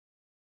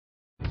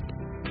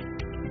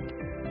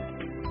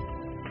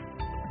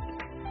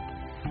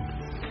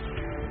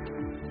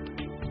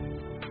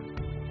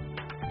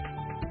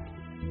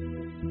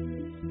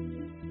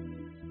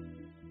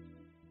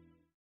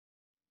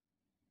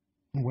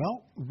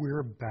Well,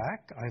 we're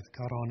back. I've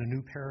got on a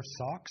new pair of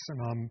socks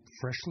and I'm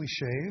freshly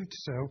shaved,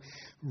 so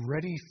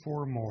ready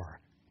for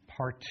more.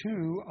 Part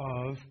 2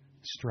 of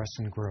Stress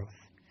and Growth.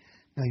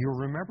 Now, you'll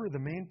remember the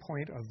main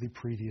point of the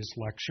previous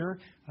lecture,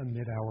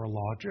 amid our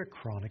logic,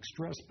 chronic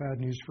stress, bad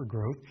news for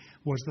growth,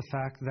 was the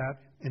fact that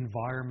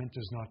environment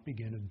does not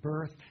begin at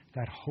birth,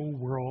 that whole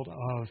world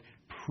of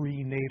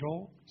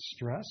prenatal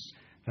stress,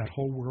 that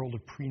whole world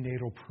of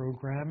prenatal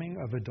programming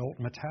of adult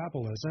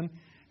metabolism,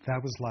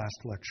 that was last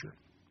lecture.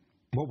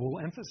 What we'll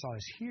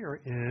emphasize here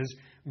is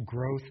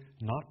growth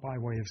not by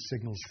way of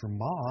signals from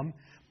mom,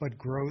 but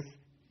growth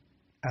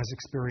as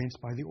experienced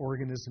by the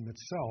organism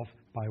itself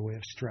by way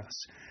of stress.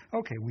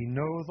 Okay, we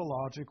know the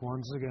logic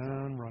once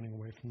again, running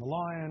away from the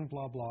lion,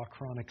 blah, blah,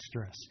 chronic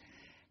stress.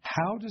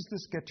 How does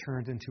this get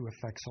turned into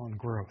effects on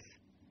growth?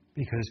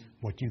 Because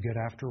what you get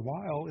after a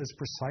while is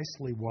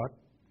precisely what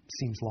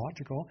seems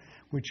logical,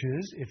 which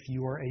is if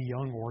you are a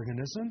young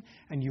organism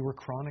and you are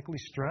chronically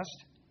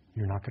stressed,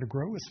 you're not going to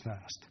grow as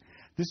fast.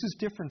 This is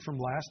different from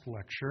last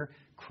lecture,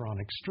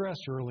 chronic stress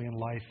early in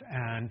life,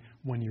 and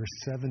when you're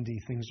 70,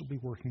 things will be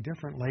working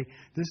differently.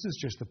 This is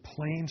just a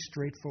plain,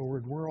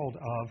 straightforward world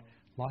of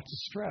lots of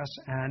stress,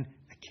 and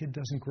a kid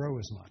doesn't grow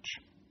as much.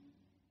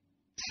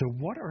 So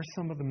what are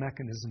some of the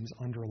mechanisms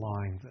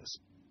underlying this?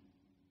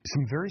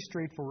 Some very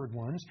straightforward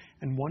ones,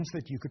 and ones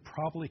that you could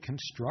probably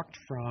construct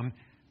from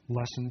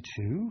Lesson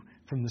 2,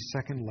 from the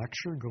second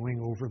lecture, going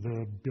over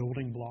the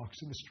building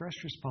blocks of the stress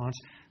response.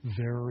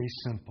 Very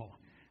simple.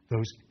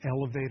 Those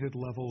elevated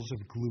levels of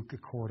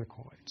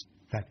glucocorticoids,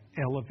 that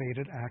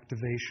elevated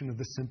activation of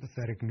the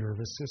sympathetic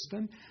nervous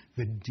system,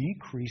 the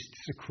decreased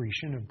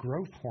secretion of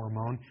growth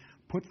hormone,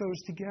 put those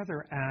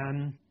together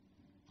and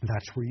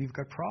that's where you've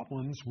got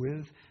problems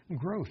with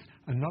growth.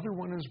 Another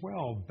one as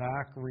well,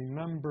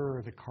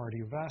 remember the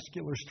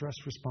cardiovascular stress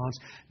response.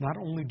 Not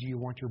only do you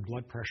want your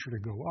blood pressure to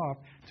go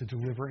up to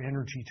deliver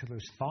energy to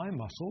those thigh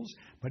muscles,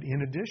 but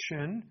in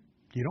addition,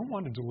 you don't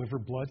want to deliver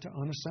blood to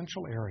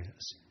unessential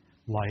areas,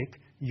 like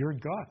your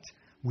gut.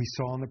 We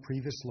saw in the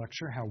previous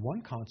lecture how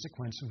one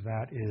consequence of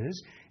that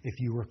is if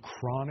you are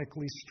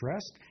chronically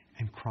stressed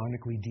and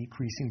chronically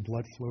decreasing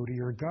blood flow to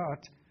your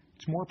gut,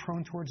 it's more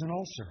prone towards an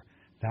ulcer.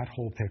 That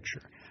whole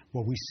picture.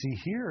 What we see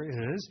here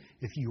is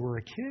if you were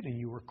a kid and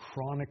you were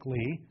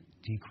chronically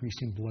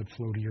decreasing blood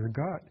flow to your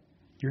gut,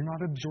 you're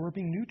not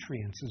absorbing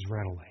nutrients as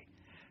readily.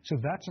 So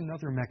that's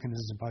another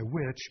mechanism by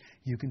which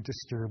you can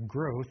disturb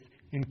growth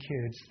in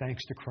kids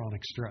thanks to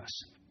chronic stress.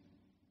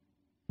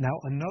 Now,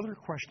 another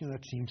question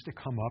that seems to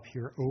come up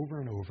here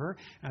over and over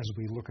as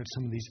we look at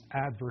some of these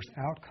adverse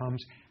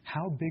outcomes,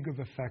 how big of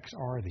effects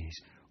are these?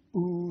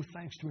 Ooh,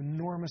 thanks to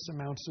enormous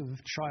amounts of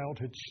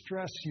childhood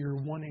stress, you're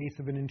 1/8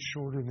 of an inch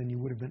shorter than you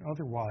would have been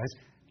otherwise.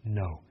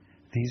 No,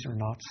 these are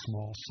not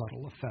small,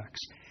 subtle effects.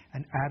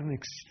 And at an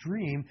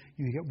extreme,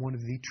 you get one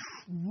of the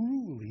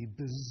truly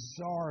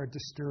bizarre,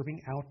 disturbing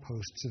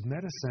outposts of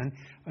medicine,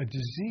 a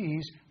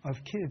disease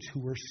of kids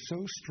who are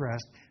so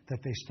stressed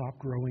that they stop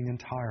growing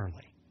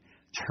entirely,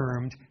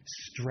 termed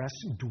stress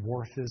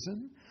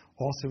dwarfism,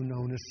 also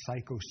known as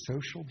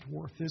psychosocial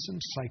dwarfism,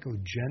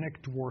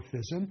 psychogenic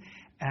dwarfism,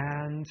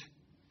 and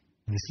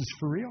this is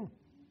for real.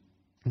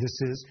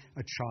 This is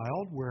a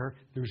child where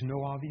there's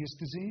no obvious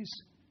disease,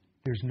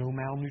 there's no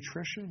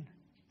malnutrition,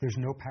 there's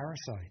no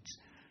parasites.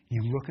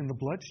 You look in the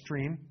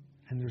bloodstream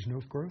and there's no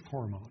growth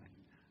hormone.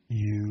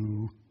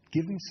 You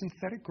give them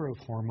synthetic growth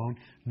hormone,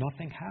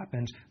 nothing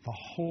happens, the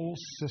whole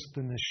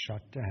system is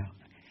shut down.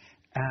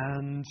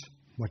 And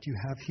what you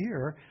have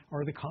here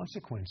are the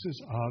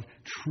consequences of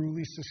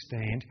truly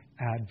sustained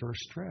adverse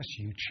stress.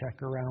 You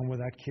check around with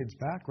that kid's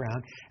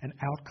background, and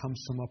out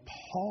comes some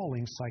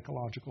appalling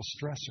psychological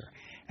stressor.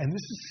 And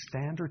this is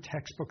standard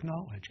textbook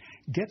knowledge.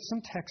 Get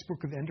some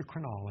textbook of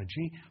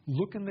endocrinology,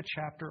 look in the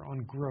chapter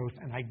on growth,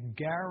 and I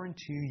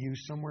guarantee you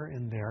somewhere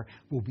in there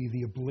will be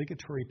the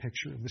obligatory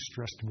picture of the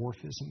stress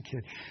dwarfism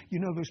kid. You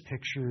know those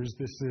pictures,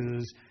 this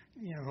is,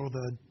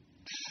 the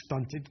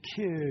stunted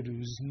kid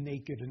who's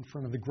naked in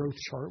front of the growth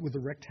chart with a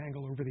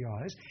rectangle over the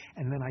eyes,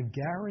 and then I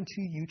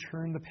guarantee you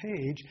turn the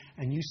page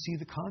and you see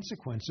the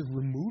consequence of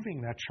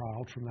removing that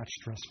child from that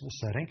stressful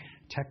setting.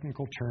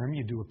 Technical term,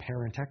 you do a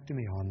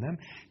parentectomy on them,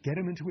 get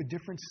them into a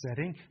different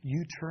setting,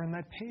 you turn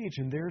that page,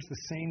 and there's the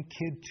same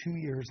kid 2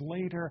 years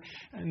later,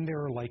 and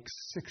they're like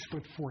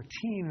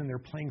 6'14", and they're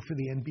playing for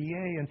the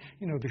NBA, and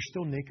they're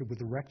still naked with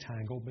the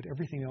rectangle, but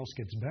everything else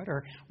gets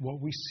better. What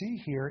we see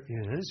here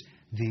is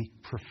the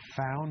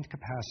profound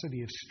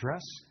capacity of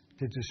stress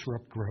to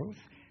disrupt growth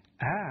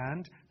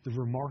and the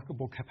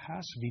remarkable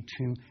capacity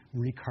to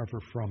recover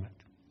from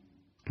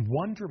it.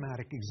 One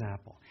dramatic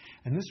example,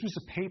 and this was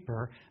a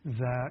paper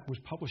that was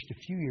published a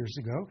few years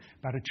ago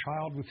about a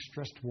child with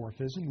stress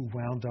dwarfism who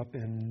wound up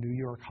in New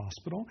York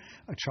hospital,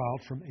 a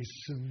child from a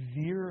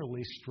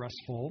severely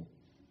stressful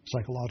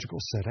psychological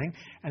setting,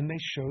 and they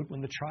showed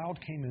when the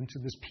child came into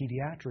this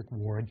pediatric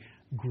ward,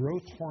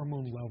 growth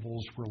hormone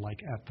levels were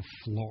like at the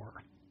floor.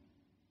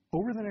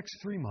 Over the next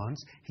 3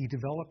 months, he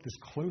developed this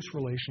close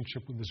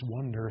relationship with this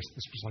one nurse.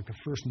 This was like the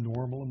first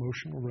normal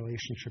emotional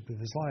relationship of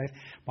his life.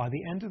 By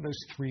the end of those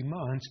 3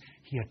 months,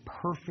 he had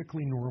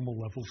perfectly normal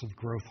levels of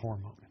growth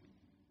hormone.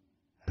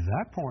 At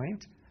that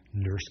point,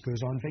 nurse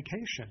goes on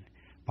vacation.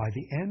 By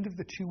the end of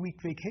the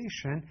 2-week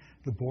vacation,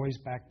 the boy's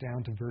back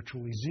down to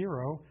virtually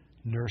zero.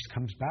 Nurse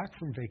comes back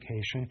from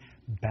vacation,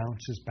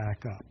 bounces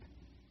back up.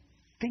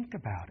 Think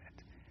about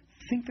it.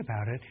 Think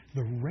about it.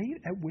 The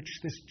rate at which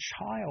this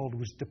child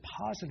was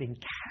depositing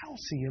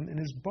calcium in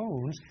his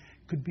bones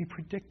could be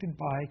predicted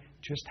by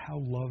just how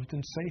loved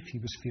and safe he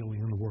was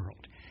feeling in the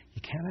world.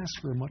 You can't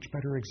ask for a much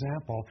better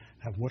example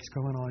of what's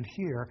going on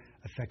here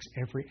affects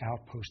every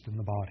outpost in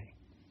the body.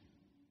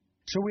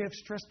 So we have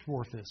stress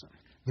dwarfism.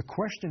 The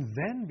question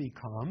then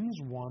becomes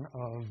one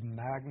of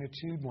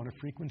magnitude, one of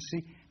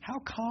frequency. How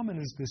common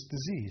is this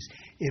disease?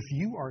 If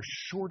you are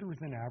shorter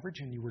than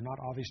average and you were not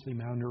obviously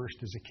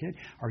malnourished as a kid,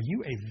 are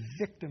you a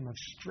victim of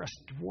stress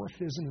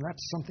dwarfism?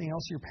 That's something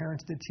else your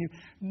parents did to you?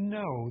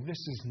 No, this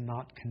is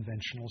not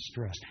conventional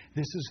stress.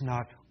 This is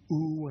not,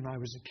 ooh, when I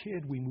was a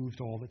kid, we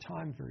moved all the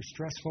time, very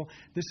stressful.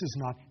 This is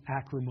not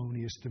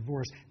acrimonious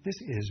divorce. This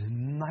is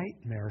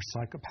nightmare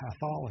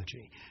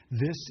psychopathology.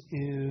 This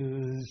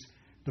is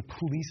the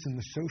police and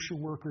the social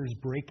workers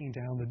breaking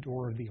down the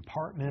door of the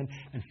apartment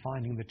and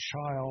finding the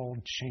child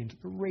chained to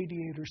the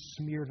radiator,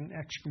 smeared in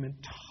excrement,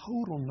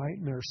 total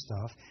nightmare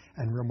stuff,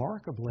 and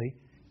remarkably,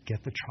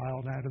 get the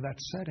child out of that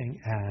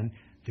setting, and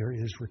there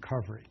is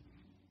recovery.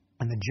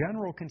 And the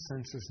general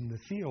consensus in the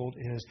field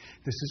is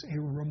this is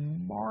a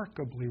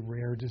remarkably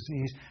rare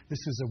disease.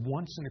 This is a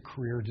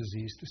once-in-a-career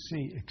disease to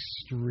see,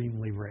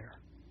 extremely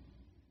rare.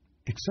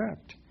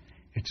 Except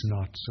it's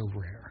not so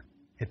rare.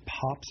 It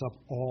pops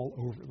up all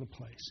over the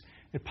place.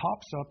 It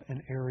pops up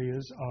in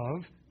areas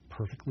of,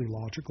 perfectly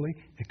logically,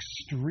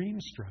 extreme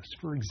stress.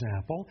 For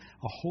example,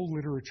 a whole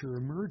literature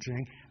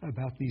emerging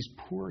about these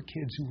poor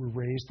kids who were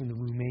raised in the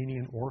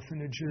Romanian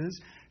orphanages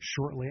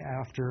shortly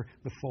after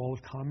the fall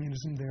of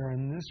communism there.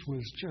 And this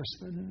was just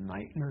the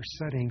nightmare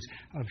settings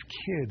of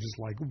kids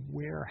like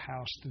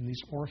warehoused in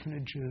these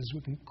orphanages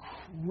with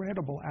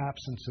incredible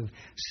absence of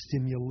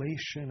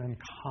stimulation and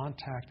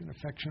contact and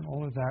affection,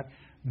 all of that.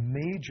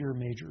 Major,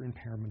 major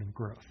impairment of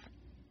growth.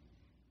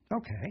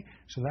 Okay,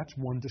 so that's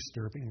one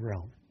disturbing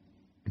realm.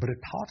 But it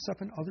pops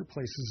up in other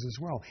places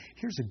as well.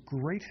 Here's a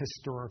great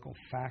historical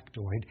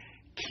factoid.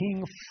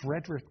 King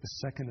Frederick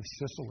II of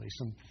Sicily,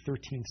 some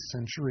 13th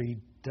century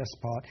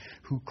despot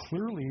who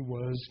clearly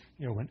was,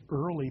 an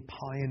early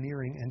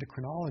pioneering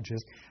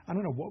endocrinologist. I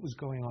don't know what was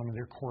going on in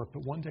their court,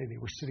 but one day they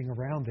were sitting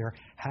around there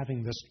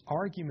having this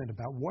argument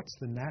about what's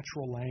the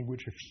natural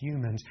language of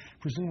humans.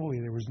 Presumably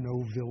there was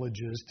no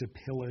villages to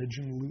pillage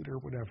and loot or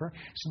whatever,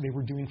 so they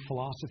were doing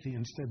philosophy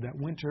instead that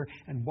winter,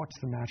 and what's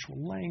the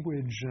natural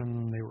language?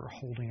 And they were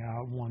holding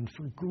out one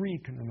for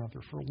Greek and another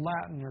for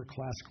Latin or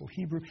classical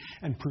Hebrew,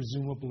 and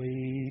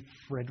presumably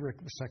Frederick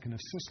II of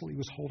Sicily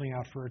was holding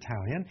out for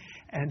Italian,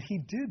 and he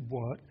did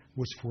what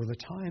was for the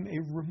time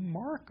a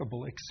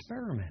remarkable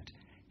experiment.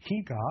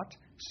 He got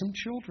some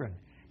children.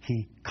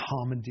 He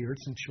commandeered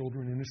some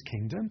children in his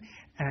kingdom,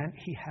 and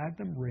he had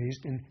them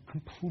raised in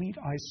complete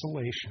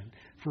isolation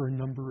for a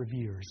number of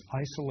years.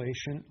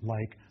 Isolation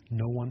like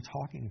no one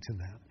talking to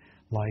them,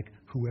 like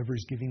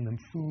whoever's giving them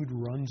food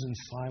runs in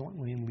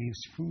silently and leaves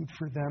food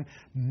for them,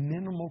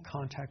 minimal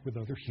contact with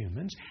other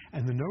humans.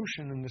 And the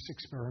notion in this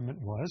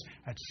experiment was,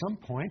 at some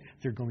point,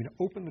 they're going to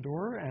open the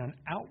door and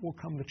out will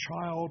come the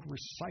child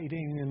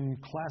reciting in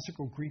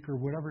classical Greek or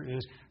whatever it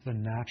is, the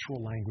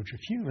natural language of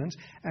humans.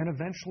 And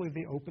eventually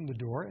they opened the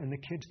door and the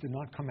kids did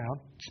not come out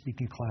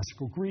speaking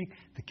classical Greek.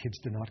 The kids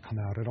did not come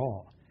out at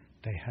all.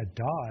 They had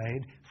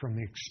died from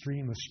the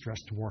extreme of stress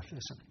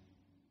dwarfism.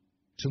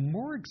 So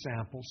more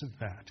examples of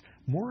that,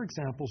 more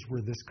examples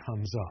where this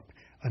comes up.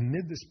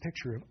 Amid this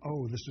picture of,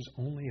 oh, this is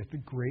only at the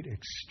great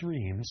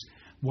extremes,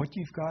 what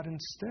you've got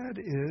instead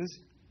is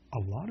a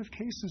lot of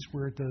cases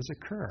where it does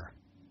occur.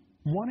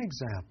 One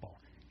example,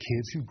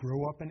 kids who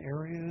grow up in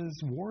areas,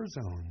 war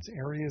zones,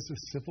 areas of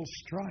civil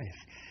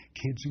strife,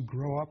 kids who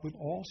grow up with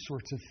all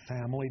sorts of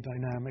family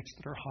dynamics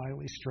that are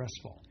highly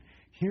stressful.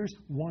 Here's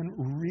one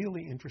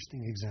really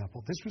interesting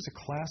example. This was a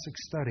classic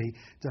study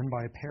done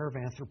by a pair of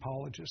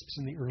anthropologists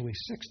in the early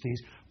 60s,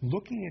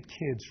 looking at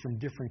kids from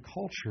different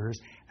cultures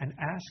and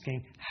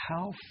asking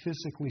how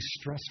physically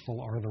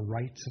stressful are the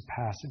rites of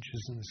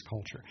passages in this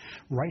culture.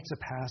 Rites of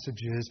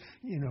passages,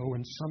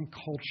 in some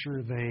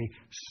culture they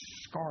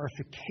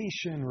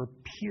scarification or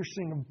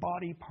piercing of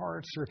body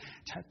parts or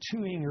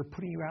tattooing or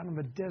putting you out in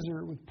the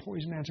desert with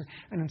poison ants.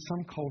 And in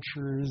some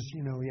cultures,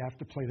 you have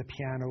to play the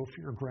piano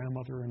for your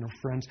grandmother and her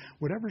friends.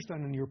 Whatever's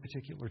done in your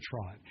particular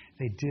tribe.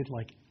 They did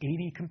like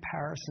 80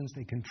 comparisons.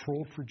 They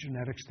controlled for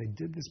genetics. They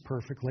did this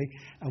perfectly.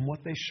 And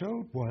what they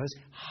showed was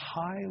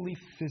highly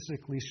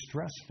physically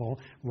stressful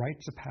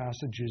rites of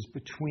passages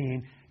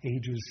between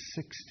ages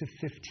 6 to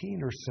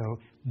 15 or so,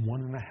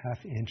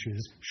 1.5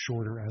 inches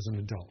shorter as an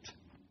adult.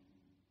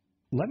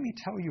 Let me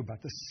tell you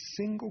about the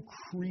single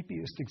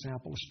creepiest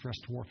example of stress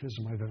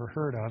dwarfism I've ever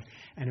heard of,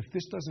 and if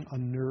this doesn't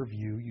unnerve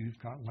you, you've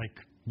got like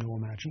no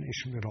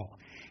imagination at all.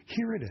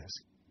 Here it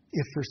is.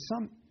 If for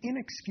some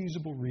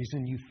inexcusable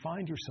reason you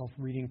find yourself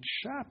reading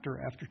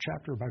chapter after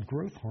chapter about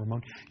growth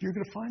hormone, you're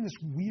going to find this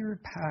weird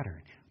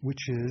pattern,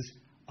 which is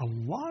a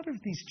lot of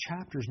these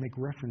chapters make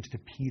reference to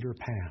Peter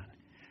Pan.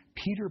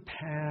 Peter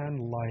Pan,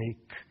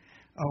 like,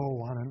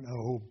 oh, I don't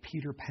know,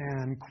 Peter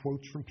Pan,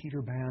 quotes from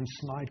Peter Pan,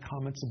 snide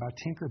comments about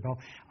Tinkerbell.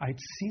 I'd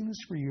seen this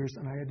for years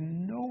and I had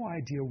no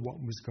idea what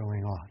was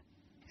going on.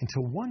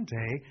 Until one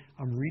day,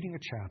 I'm reading a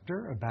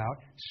chapter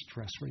about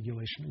stress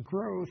regulation and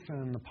growth,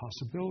 and the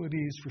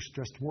possibilities for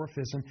stress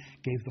dwarfism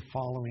gave the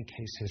following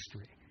case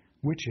history,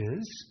 which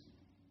is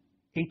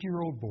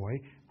 8-year-old boy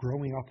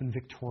growing up in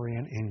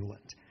Victorian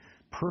England.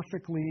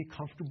 Perfectly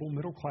comfortable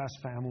middle-class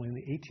family in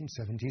the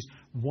 1870s.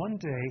 One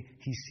day,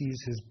 he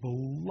sees his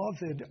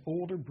beloved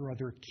older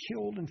brother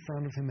killed in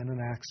front of him in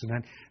an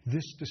accident.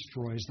 This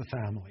destroys the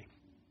family.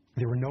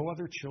 There were no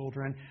other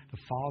children. The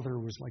father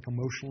was like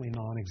emotionally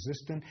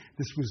non-existent.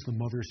 This was the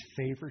mother's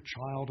favorite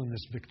child in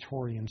this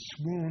Victorian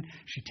swoon.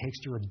 She takes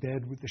to her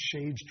bed with the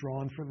shades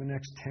drawn for the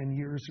next 10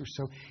 years or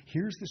so.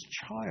 Here's this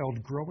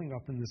child growing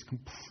up in this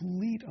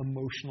complete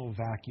emotional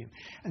vacuum.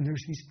 And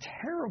there's these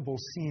terrible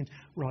scenes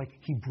where like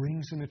he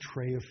brings in a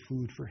tray of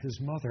food for his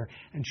mother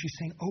and she's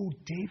saying, "Oh,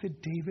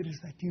 David, David, is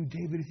that you?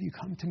 David, if you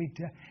come to me,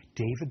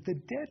 David, the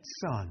dead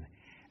son."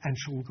 And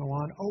she'll go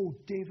on, "Oh,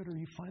 David, are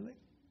you finally?"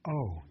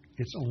 Oh,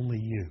 it's only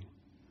you.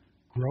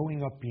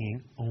 Growing up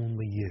being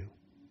only you.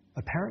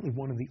 Apparently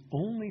one of the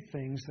only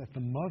things that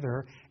the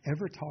mother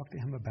ever talked to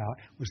him about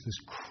was this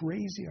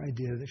crazy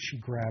idea that she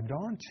grabbed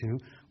onto,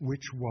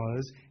 which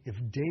was if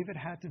David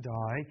had to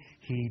die,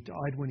 he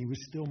died when he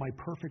was still my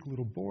perfect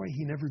little boy.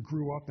 He never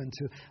grew up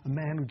into a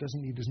man who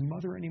doesn't need his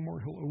mother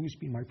anymore. He'll always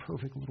be my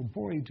perfect little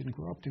boy. He didn't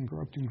grow up.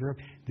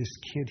 This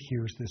kid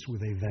hears this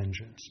with a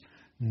vengeance.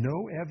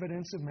 No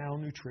evidence of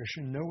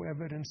malnutrition, no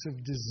evidence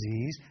of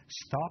disease,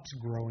 stops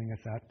growing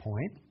at that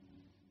point,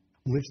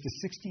 lives to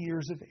 60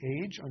 years of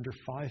age, under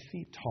 5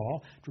 feet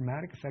tall,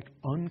 dramatic effect,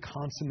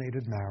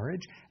 unconsummated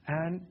marriage,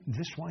 and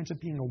this winds up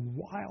being a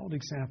wild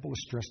example of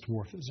stress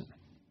dwarfism.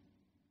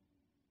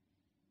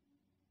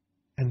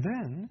 And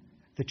then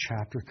the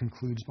chapter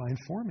concludes by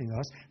informing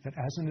us that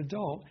as an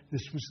adult,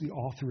 this was the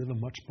author of the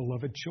much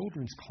beloved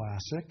children's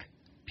classic,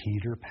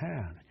 Peter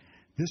Pan.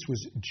 This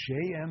was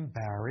J.M.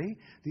 Barrie,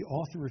 the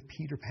author of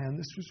Peter Pan.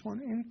 This was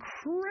one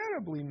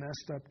incredibly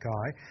messed up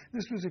guy.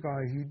 This was a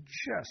guy who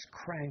just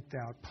cranked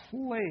out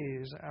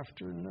plays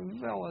after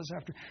novellas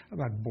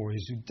about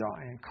boys who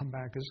die and come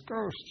back as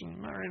ghosts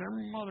and marry their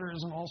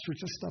mothers and all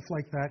sorts of stuff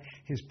like that.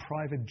 His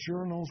private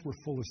journals were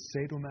full of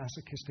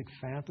sadomasochistic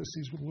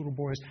fantasies with little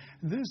boys.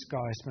 This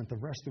guy spent the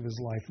rest of his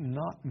life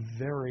not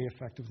very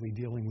effectively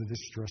dealing with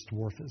his stress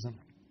dwarfism.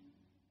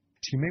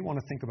 So you may want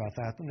to think about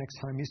that the next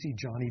time you see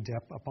Johnny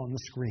Depp up on the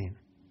screen.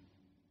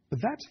 But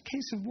that's a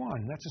case of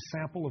one. That's a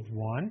sample of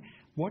one.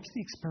 What's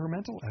the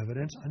experimental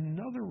evidence?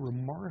 Another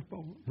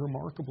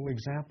remarkable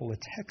example, a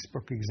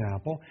textbook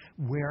example,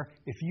 where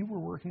if you were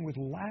working with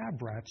lab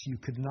rats, you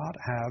could not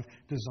have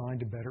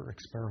designed a better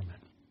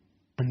experiment.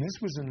 And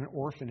this was in an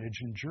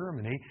orphanage in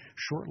Germany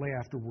shortly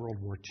after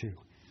World War II.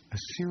 A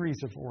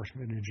series of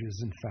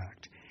orphanages, in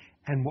fact.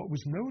 And what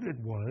was noted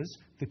was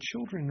the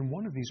children in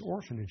one of these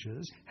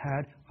orphanages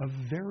had a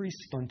very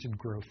stunted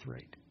growth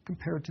rate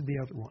compared to the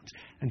other ones.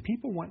 And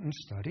people went and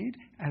studied,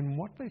 and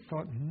what they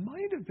thought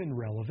might have been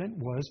relevant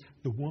was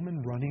the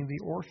woman running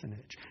the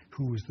orphanage,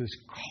 who was this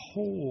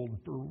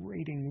cold,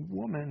 berating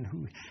woman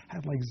who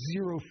had like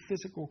zero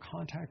physical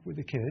contact with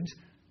the kids.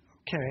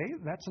 Okay,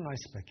 that's a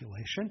nice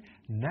speculation.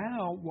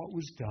 Now what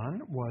was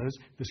done was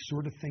the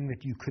sort of thing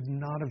that you could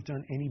not have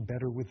done any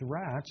better with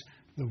rats.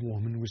 The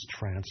woman was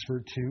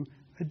transferred to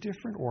a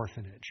different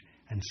orphanage.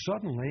 And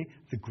suddenly,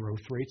 the growth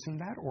rates in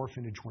that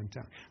orphanage went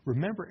down.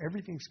 Remember,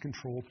 everything's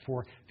controlled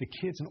for the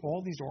kids, and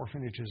all these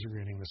orphanages are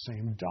getting the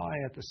same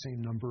diet, the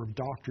same number of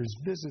doctors'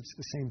 visits,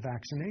 the same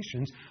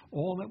vaccinations.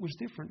 All that was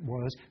different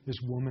was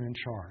this woman in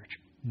charge.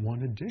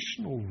 One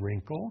additional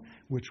wrinkle,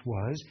 which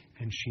was,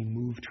 and she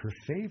moved her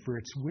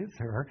favorites with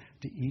her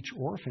to each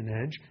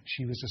orphanage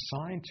she was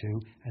assigned to,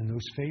 and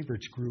those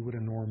favorites grew at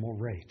a normal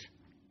rate.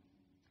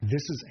 This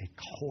is a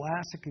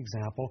classic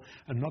example,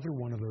 another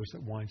one of those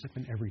that winds up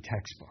in every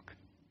textbook.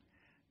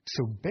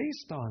 So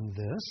based on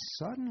this,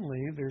 suddenly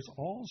there's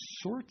all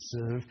sorts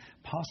of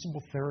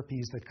possible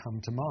therapies that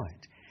come to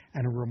mind.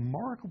 And a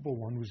remarkable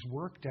one was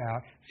worked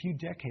out a few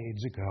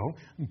decades ago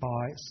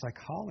by a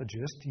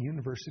psychologist at the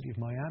University of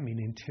Miami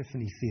named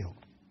Tiffany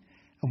Field.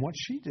 And what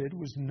she did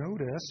was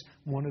notice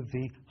one of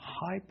the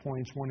high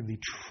points, one of the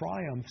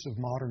triumphs of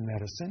modern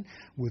medicine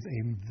with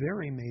a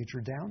very major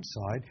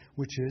downside,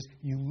 which is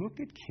you look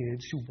at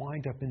kids who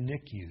wind up in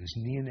NICUs,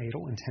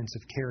 neonatal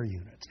intensive care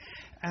units,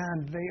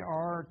 and they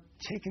are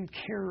taken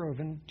care of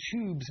in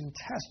tubes and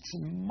tests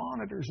and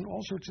monitors and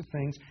all sorts of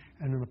things,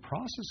 and in the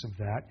process of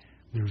that,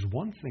 there's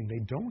one thing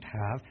they don't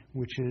have,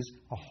 which is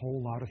a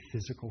whole lot of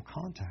physical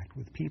contact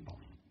with people.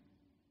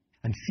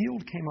 And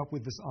Field came up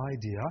with this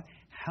idea,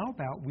 how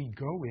about we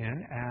go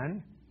in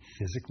and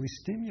physically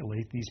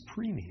stimulate these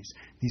preemies,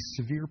 these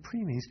severe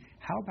preemies?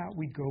 How about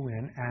we go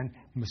in and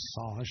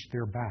massage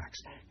their backs?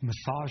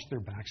 Massage their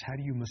backs. How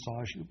do you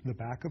massage the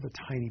back of a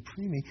tiny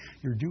preemie?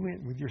 You're doing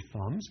it with your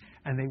thumbs.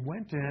 And they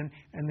went in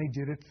and they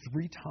did it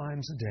 3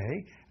 times a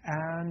day,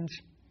 and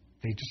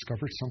they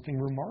discovered something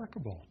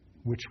remarkable,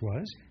 which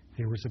was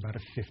there was about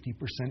a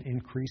 50%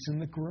 increase in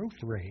the growth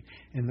rate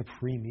in the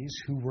preemies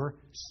who were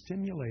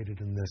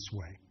stimulated in this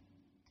way.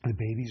 The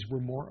babies were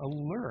more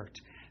alert.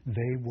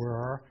 They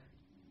were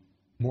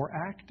more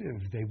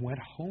active. They went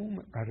home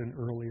at an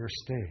earlier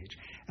stage.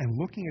 And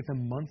looking at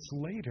them months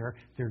later,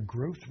 their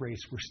growth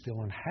rates were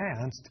still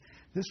enhanced.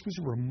 This was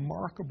a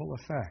remarkable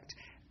effect.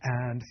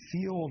 And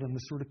Field and the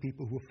sort of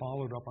people who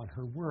followed up on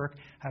her work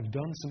have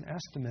done some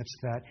estimates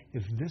that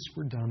if this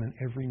were done in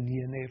every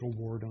neonatal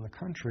ward in the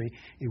country,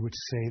 it would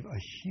save a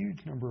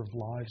huge number of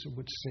lives. It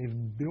would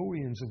save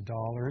billions of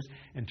dollars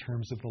in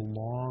terms of the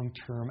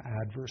long-term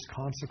adverse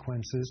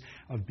consequences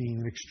of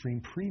being an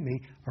extreme preemie.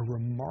 A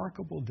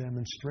remarkable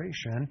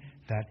demonstration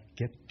that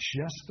get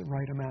just the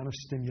right amount of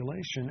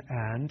stimulation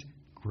and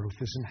growth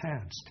is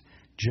enhanced.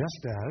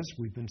 Just as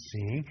we've been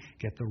seeing,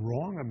 get the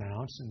wrong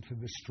amounts into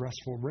the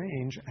stressful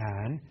range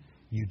and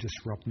you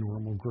disrupt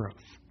normal growth.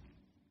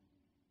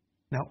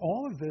 Now,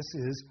 all of this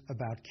is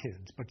about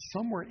kids, but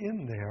somewhere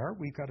in there,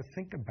 we've got to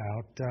think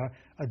about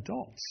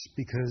adults,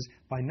 because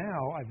by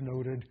now I've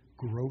noted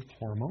growth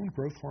hormone.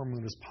 Growth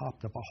hormone has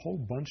popped up a whole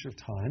bunch of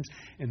times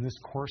in this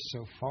course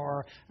so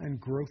far, and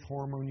growth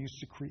hormone, you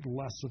secrete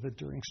less of it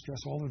during stress,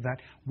 all of that.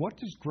 What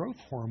does growth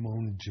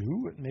hormone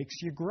do? It makes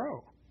you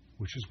grow,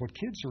 which is what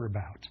kids are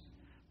about.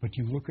 But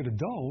you look at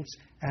adults,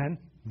 and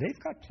they've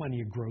got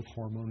plenty of growth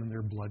hormone in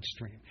their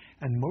bloodstream.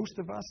 And most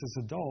of us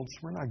as adults,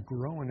 we're not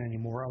growing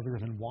anymore other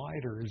than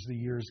wider as the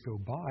years go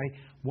by.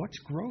 What's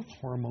growth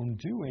hormone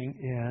doing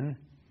in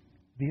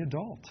the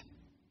adult?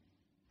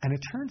 And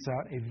it turns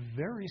out a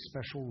very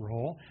special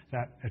role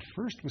that at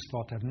first was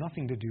thought to have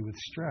nothing to do with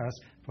stress,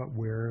 but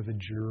where the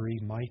jury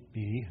might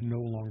be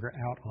no longer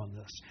out on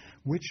this,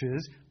 which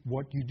is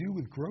what you do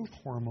with growth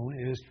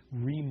hormone is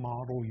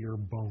remodel your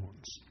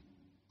bones.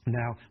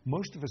 Now,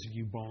 most of us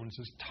view bones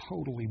as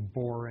totally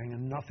boring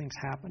and nothing's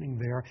happening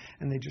there,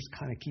 and they just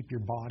kind of keep your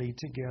body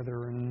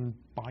together and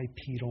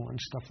bipedal and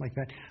stuff like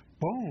that.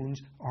 Bones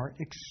are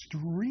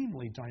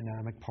extremely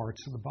dynamic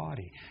parts of the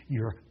body.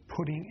 You're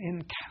putting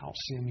in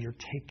calcium, you're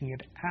taking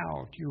it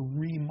out, you're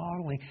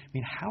remodeling. I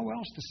mean, how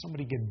else does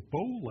somebody get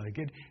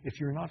bow-legged if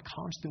you're not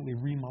constantly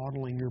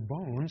remodeling your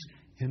bones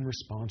in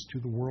response to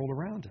the world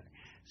around it?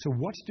 So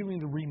what's doing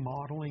the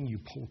remodeling? You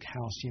pull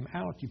calcium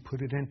out, you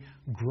put it in.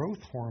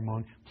 Growth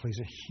hormone plays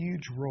a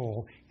huge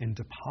role in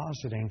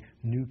depositing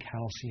new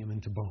calcium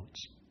into bones.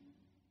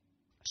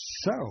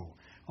 So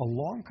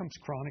along comes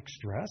chronic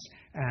stress,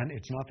 and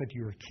it's not that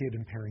you're a kid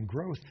impairing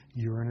growth,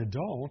 you're an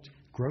adult,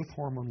 growth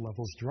hormone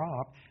levels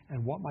drop,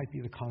 and what might be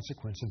the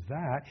consequence of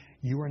that?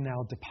 You are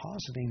now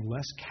depositing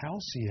less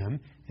calcium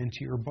into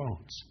your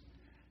bones.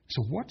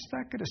 So what's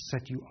that going to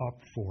set you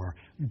up for?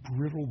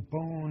 Brittle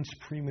bones,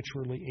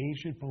 prematurely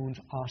aged bones,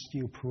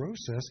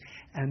 osteoporosis,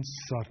 and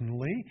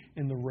suddenly,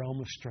 in the realm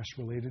of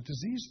stress-related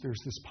disease, there's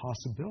this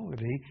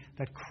possibility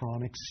that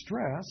chronic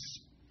stress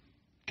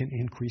can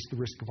increase the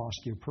risk of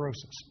osteoporosis.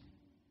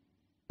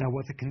 Now,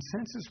 what the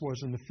consensus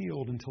was in the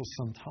field until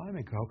some time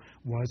ago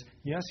was,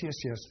 yes,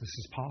 this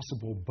is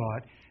possible,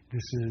 but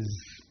this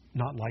is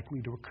not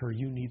likely to occur.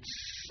 You need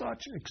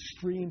such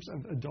extremes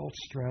of adult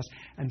stress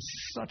and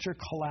such a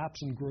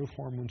collapse in growth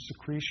hormone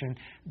secretion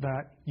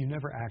that you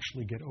never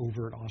actually get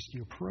overt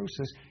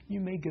osteoporosis. You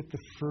may get the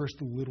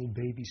first little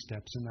baby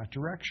steps in that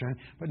direction,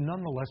 but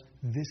nonetheless,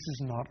 this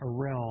is not a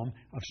realm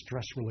of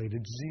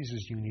stress-related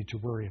diseases you need to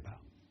worry about.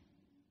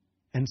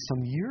 And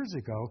some years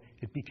ago,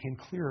 it became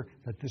clear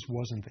that this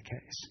wasn't the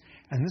case.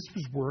 And this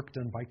was work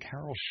done by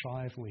Carol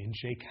Shively and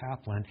Jay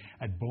Kaplan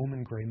at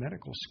Bowman Gray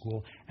Medical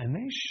School, and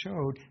they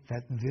showed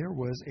that there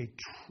was a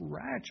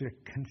tragic,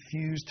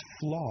 confused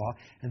flaw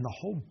in the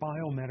whole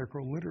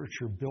biomedical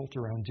literature built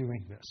around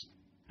doing this.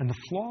 And the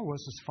flaw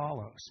was as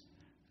follows: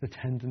 the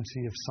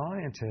tendency of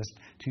scientists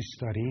to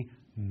study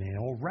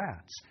male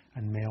rats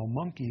and male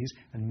monkeys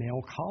and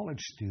male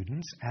college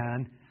students,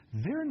 and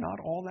they're not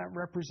all that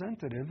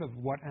representative of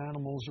what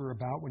animals are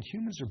about, what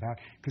humans are about,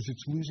 because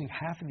it's losing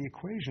half of the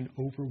equation.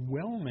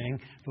 Overwhelming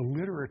the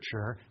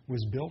literature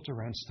was built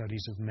around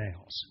studies of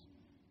males.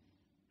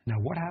 Now,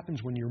 what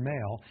happens when you're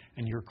male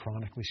and you're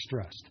chronically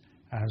stressed?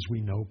 As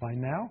we know by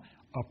now,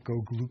 up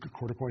go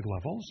glucocorticoid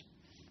levels,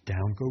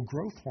 down go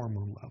growth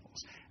hormone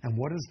levels. And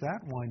what does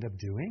that wind up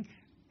doing?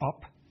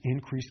 Up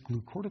increased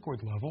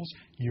glucocorticoid levels,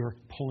 you're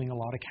pulling a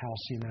lot of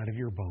calcium out of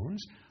your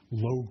bones.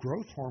 Low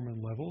growth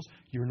hormone levels,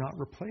 you're not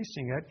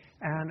replacing it,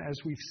 and as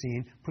we've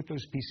seen, put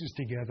those pieces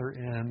together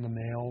in the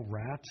male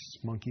rats,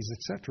 monkeys,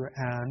 etc.,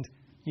 and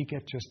you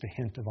get just a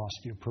hint of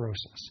osteoporosis.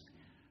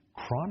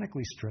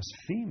 Chronically stressed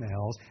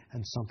females,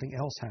 and something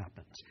else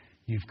happens.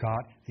 You've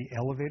got the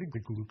elevated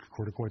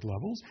glucocorticoid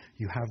levels.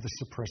 You have the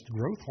suppressed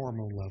growth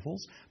hormone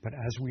levels. But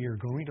as we are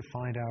going to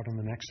find out in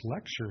the next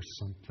lecture,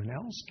 something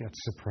else gets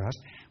suppressed,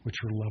 which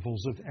are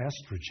levels of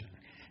estrogen.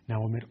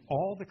 Now, amid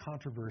all the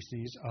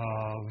controversies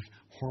of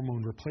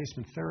hormone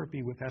replacement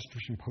therapy with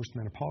estrogen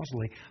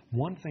postmenopausally,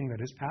 one thing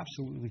that is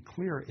absolutely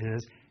clear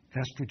is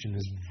estrogen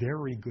is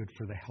very good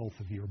for the health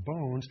of your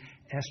bones.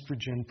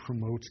 Estrogen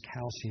promotes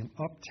calcium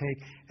uptake.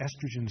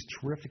 Estrogen is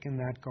terrific in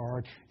that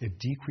regard. It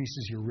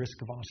decreases your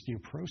risk of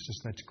osteoporosis.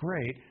 That's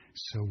great.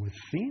 So with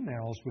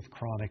females with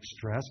chronic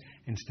stress,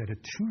 instead of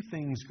two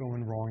things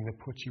going wrong that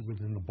puts you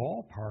within the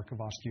ballpark of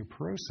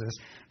osteoporosis,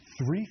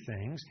 three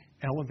things: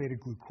 elevated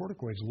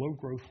glucocorticoids, low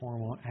growth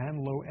hormone, and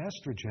low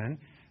estrogen,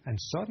 and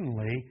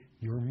suddenly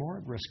you're more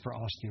at risk for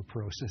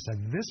osteoporosis.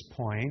 At this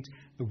point,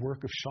 the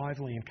work of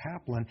Shively and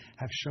Kaplan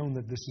have shown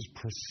that this is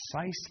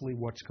precisely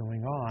what's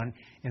going on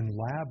in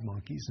lab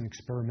monkeys and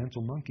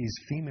experimental monkeys,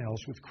 females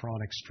with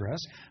chronic stress,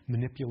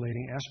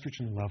 manipulating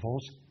estrogen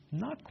levels.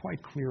 Not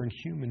quite clear in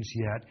humans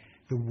yet.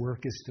 The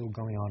work is still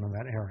going on in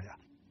that area.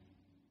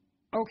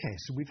 Okay,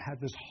 so we've had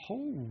this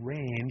whole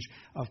range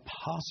of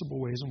possible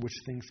ways in which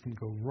things can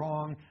go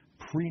wrong: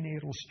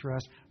 prenatal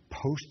stress,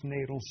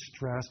 postnatal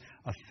stress,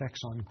 effects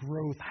on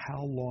growth,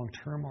 how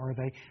long-term are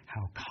they,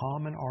 how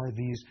common are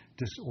these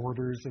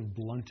disorders of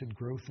blunted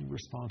growth in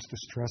response to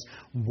stress,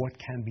 what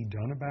can be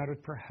done about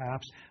it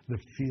perhaps. The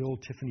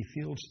Tiffany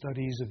Field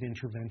studies of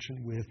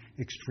intervention with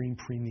extreme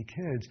preemie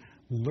kids.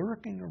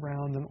 Lurking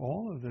around in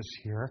all of this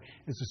here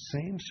is the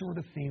same sort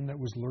of theme that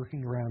was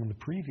lurking around in the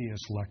previous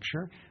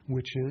lecture,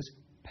 which is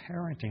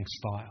parenting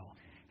style.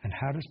 And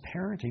how does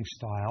parenting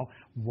style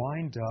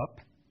wind up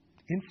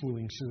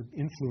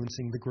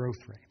influencing the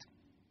growth rate?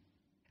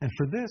 And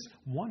for this,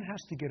 one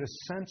has to get a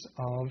sense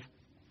of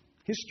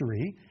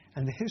history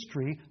and the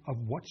history of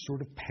what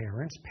sort of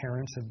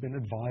parents have been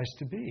advised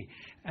to be.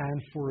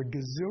 And for a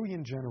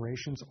gazillion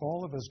generations,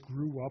 all of us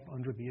grew up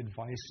under the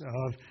advice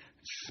of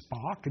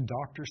Spock,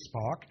 Dr.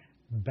 Spock.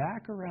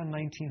 Back around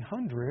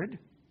 1900,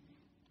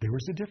 there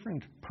was a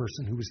different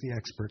person who was the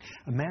expert,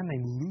 a man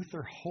named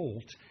Luther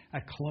Holt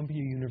at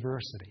Columbia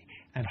University.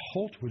 And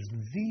Holt was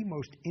the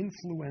most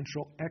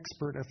influential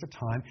expert at the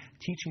time,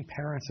 teaching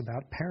parents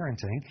about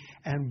parenting.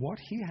 And what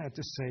he had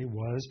to say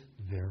was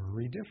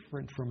very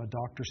different from a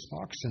Dr.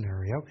 Spock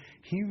scenario.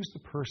 He was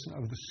the person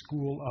of the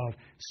school of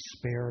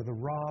spare the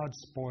rod,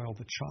 spoil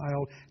the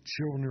child.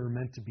 Children are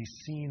meant to be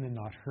seen and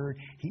not heard.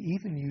 He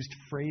even used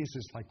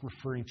phrases like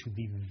referring to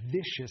the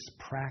vicious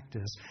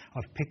practice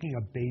of picking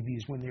up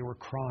babies when they were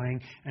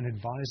crying and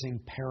advising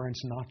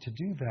parents not to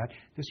do that.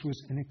 This was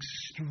an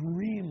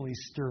extremely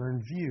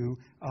stern view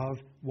of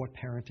what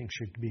parenting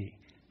should be.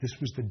 This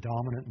was the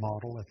dominant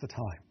model at the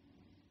time.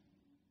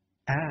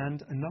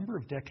 And a number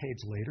of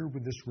decades later,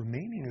 with this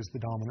remaining as the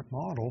dominant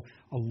model,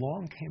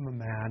 along came a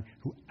man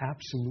who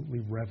absolutely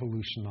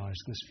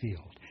revolutionized this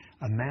field,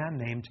 a man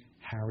named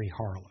Harry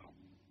Harlow.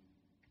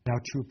 Now,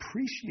 to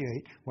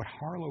appreciate what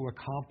Harlow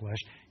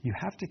accomplished, you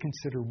have to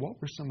consider what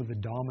were some of the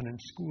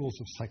dominant schools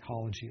of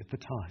psychology at the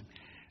time.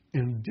 In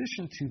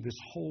addition to this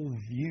whole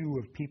view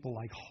of people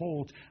like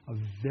Holt of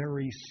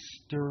very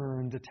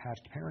stern,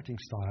 detached parenting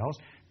styles,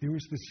 there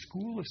was the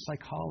school of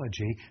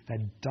psychology that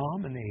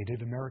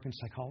dominated American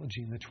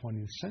psychology in the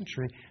 20th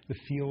century, the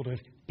field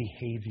of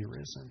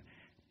behaviorism.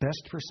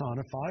 Best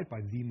personified by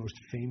the most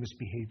famous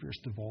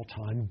behaviorist of all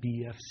time,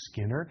 B.F.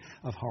 Skinner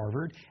of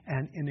Harvard.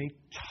 And in a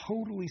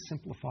totally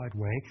simplified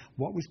way,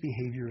 what was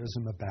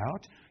behaviorism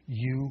about?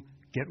 You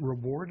get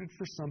rewarded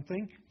for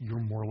something,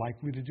 you're more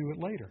likely to do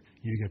it later.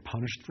 You get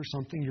punished for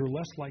something, you're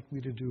less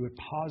likely to do it.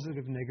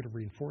 Positive, negative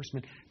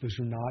reinforcement, those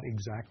are not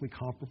exactly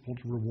comparable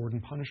to reward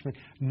and punishment.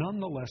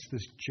 Nonetheless,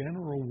 this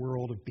general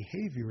world of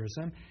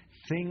behaviorism,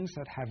 things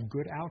that have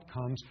good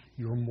outcomes,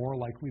 you're more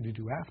likely to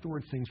do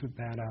afterward, things with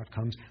bad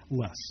outcomes,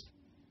 less.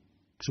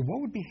 So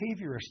what would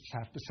behaviorists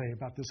have to say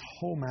about this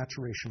whole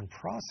maturational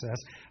process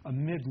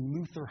amid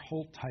Luther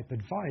Holt-type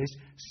advice?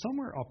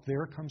 Somewhere up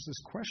there comes this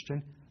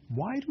question: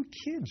 why do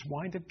kids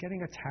wind up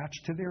getting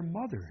attached to their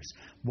mothers?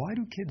 Why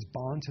do kids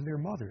bond to their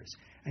mothers?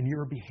 And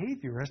you're a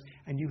behaviorist,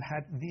 and you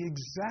had the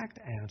exact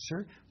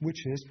answer,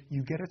 which is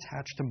you get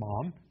attached to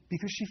mom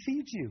because she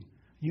feeds you.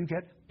 You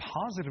get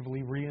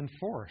positively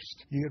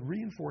reinforced. You get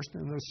reinforced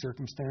in those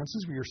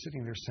circumstances where you're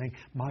sitting there saying,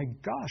 my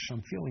gosh,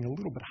 I'm feeling a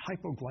little bit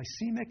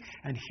hypoglycemic,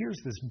 and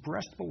here's this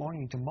breast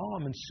belonging to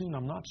mom, and soon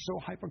I'm not so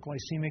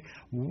hypoglycemic.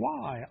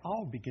 Why?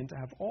 I'll begin to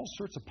have all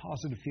sorts of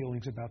positive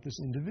feelings about this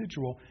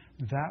individual.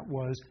 That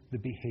was the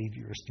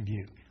behaviorist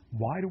view.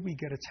 Why do we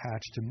get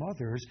attached to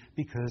mothers?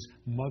 Because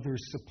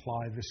mothers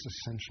supply this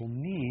essential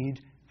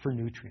need for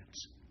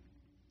nutrients.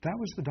 That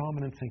was the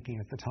dominant thinking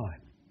at the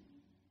time.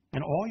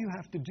 And all you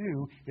have to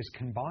do is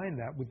combine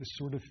that with the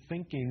sort of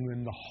thinking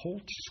in the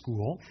Holt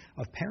school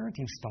of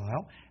parenting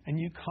style, and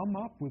you come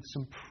up with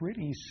some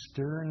pretty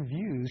stern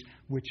views,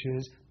 which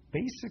is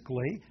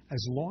basically,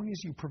 as long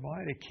as you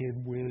provide a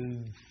kid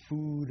with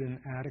food and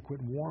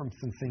adequate warmth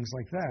and things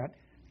like that,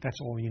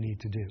 that's all you need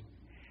to do.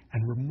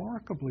 And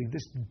remarkably,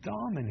 this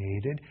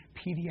dominated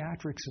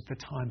pediatrics at the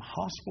time,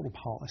 hospital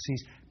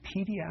policies,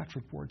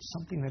 pediatric wards,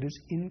 something that is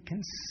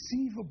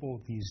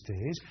inconceivable these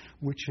days,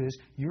 which is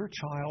your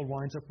child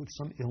winds up with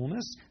some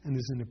illness and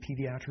is in a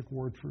pediatric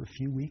ward for a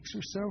few weeks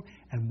or so.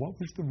 And what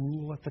was the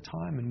rule at the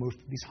time in most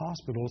of these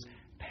hospitals?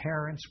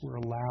 Parents were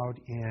allowed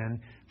in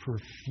for a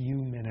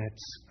few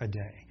minutes a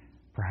day.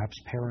 Perhaps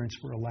parents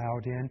were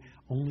allowed in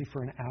only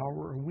for an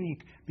hour a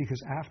week,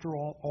 because after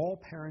all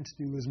parents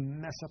do is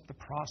mess up the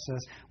process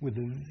with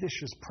the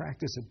vicious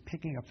practice of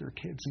picking up their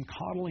kids and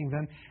coddling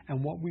them.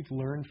 And what we've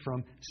learned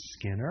from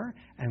Skinner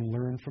and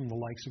learned from the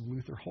likes of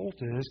Luther Holt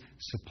is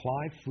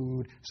supply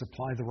food,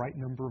 supply the right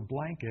number of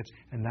blankets,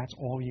 and that's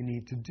all you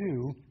need to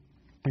do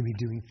to be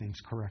doing things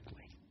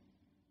correctly.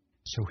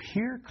 So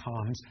here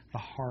comes the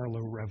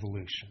Harlow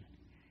Revolution.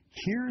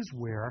 Here's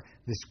where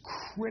this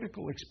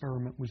critical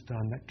experiment was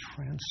done that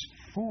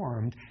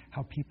transformed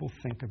how people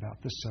think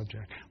about the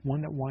subject.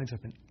 One that winds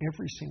up in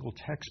every single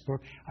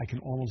textbook. I can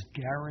almost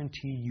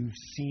guarantee you've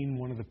seen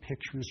one of the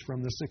pictures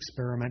from this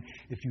experiment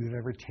if you have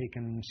ever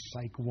taken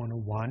Psych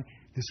 101.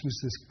 This was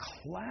this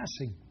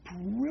classic,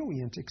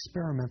 brilliant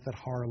experiment that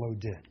Harlow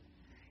did.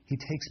 He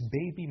takes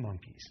baby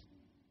monkeys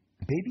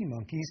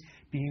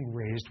being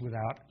raised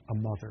without a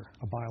mother,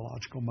 a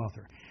biological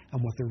mother.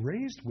 And what they're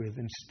raised with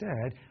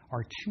instead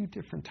are two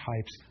different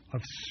types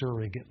of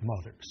surrogate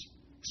mothers,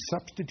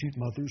 substitute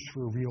mothers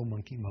for a real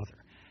monkey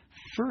mother.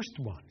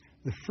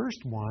 The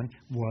first one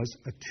was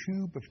a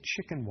tube of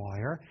chicken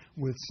wire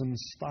with some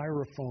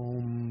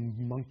styrofoam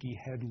monkey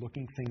head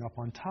looking thing up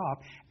on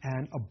top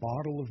and a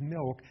bottle of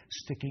milk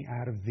sticking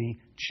out of the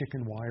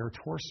chicken wire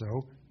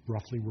torso,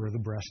 roughly where the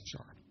breasts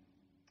are.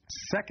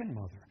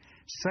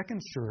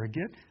 Second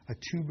surrogate, a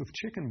tube of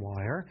chicken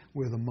wire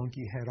with a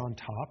monkey head on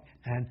top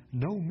and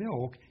no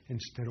milk,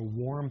 instead a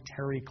warm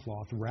terry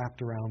cloth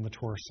wrapped around the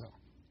torso.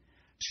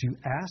 So you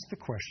ask the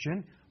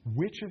question,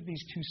 which of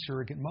these two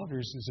surrogate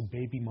mothers is a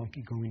baby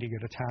monkey going to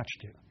get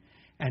attached to?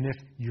 And if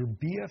you're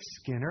B.F.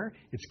 Skinner,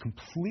 it's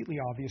completely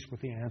obvious what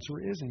the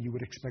answer is, and you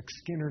would expect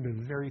Skinner to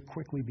very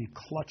quickly be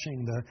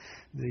clutching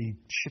the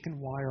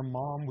chicken wire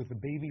mom with the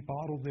baby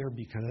bottle there,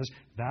 because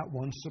that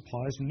one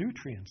supplies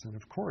nutrients. And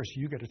of course,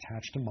 you get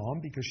attached to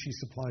mom because she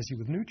supplies you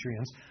with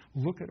nutrients.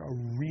 Look at a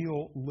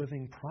real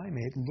living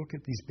primate. Look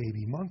at these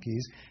baby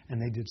monkeys,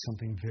 and they did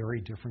something very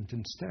different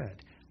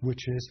instead,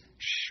 which is,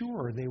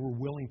 sure, they were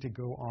willing to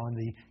go on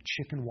the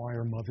chicken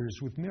wire mothers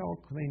with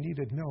milk. They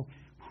needed milk.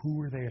 Who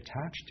were they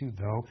attached to,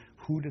 though?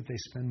 Who did they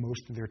spend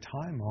most of their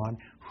time on?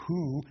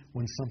 Who,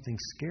 when something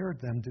scared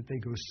them, did they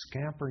go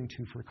scampering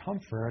to for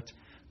comfort?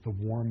 The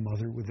warm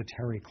mother with the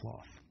terry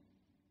cloth.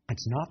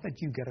 It's not that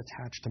you get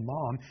attached to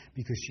mom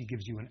because she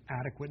gives you an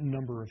adequate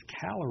number of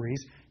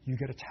calories. You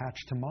get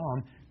attached to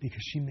mom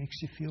because she makes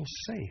you feel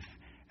safe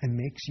and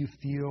makes you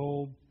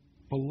feel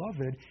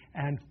beloved.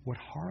 And what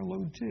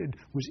Harlow did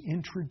was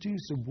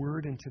introduce a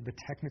word into the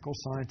technical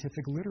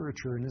scientific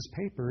literature in his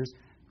papers,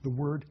 the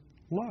word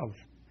love.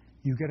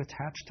 You get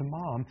attached to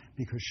mom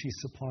because she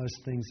supplies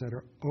things that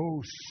are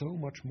so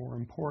much more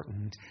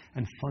important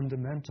and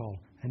fundamental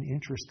and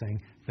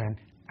interesting than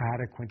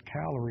adequate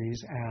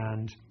calories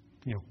and,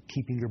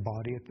 keeping your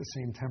body at the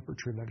same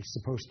temperature that it's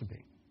supposed to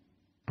be.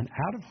 And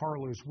out of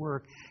Harlow's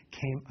work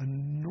came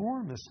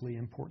enormously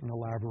important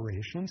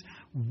elaborations.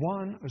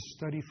 One, a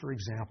study, for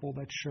example,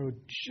 that showed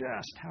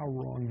just how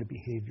wrong the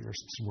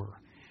behaviorists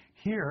were.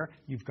 Here,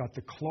 you've got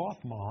the cloth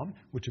mom,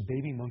 which a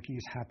baby monkey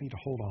is happy to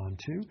hold on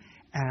to,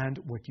 and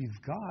what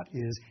you've got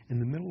is, in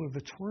the middle of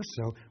the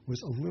torso,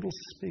 was a little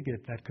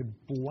spigot that could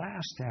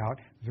blast out,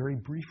 very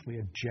briefly,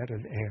 a jet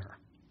of air.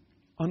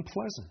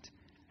 Unpleasant,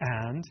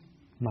 and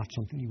not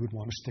something you would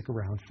want to stick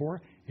around for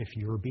if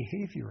you're a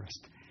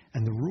behaviorist.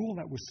 And the rule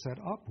that was set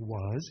up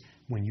was,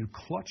 when you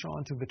clutch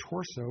onto the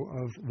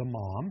torso of the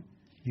mom,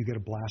 you get a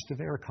blast of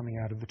air coming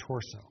out of the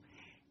torso.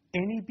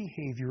 Any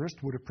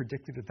behaviorist would have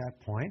predicted at that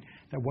point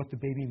that what the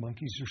baby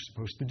monkeys are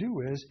supposed to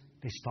do is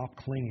they stop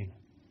clinging.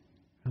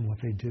 And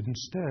what they did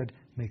instead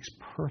makes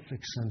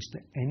perfect sense to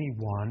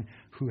anyone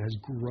who has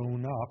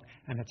grown up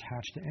and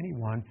attached to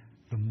anyone.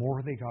 The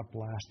more they got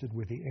blasted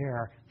with the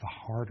air, the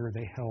harder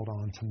they held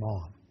on to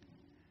mom.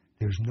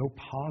 There's no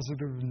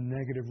positive,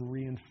 negative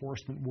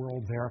reinforcement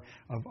world there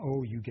of,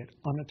 you get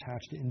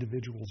unattached to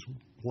individuals who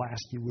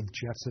blast you with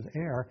jets of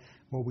air.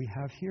 What we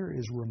have here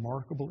is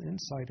remarkable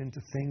insight into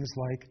things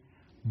like,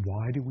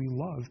 why do we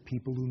love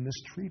people who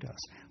mistreat us?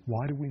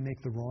 Why do we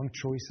make the wrong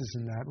choices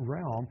in that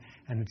realm?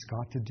 And it's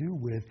got to do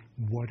with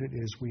what it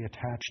is we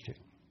attach to.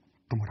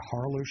 And what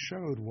Harlow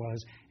showed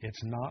was,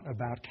 it's not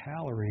about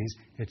calories,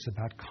 it's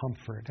about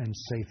comfort and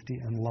safety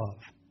and love.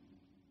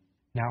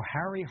 Now,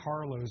 Harry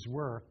Harlow's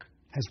work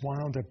has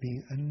wound up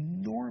being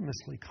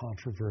enormously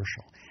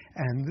controversial.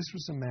 And this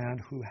was a man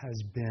who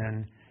has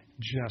been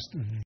just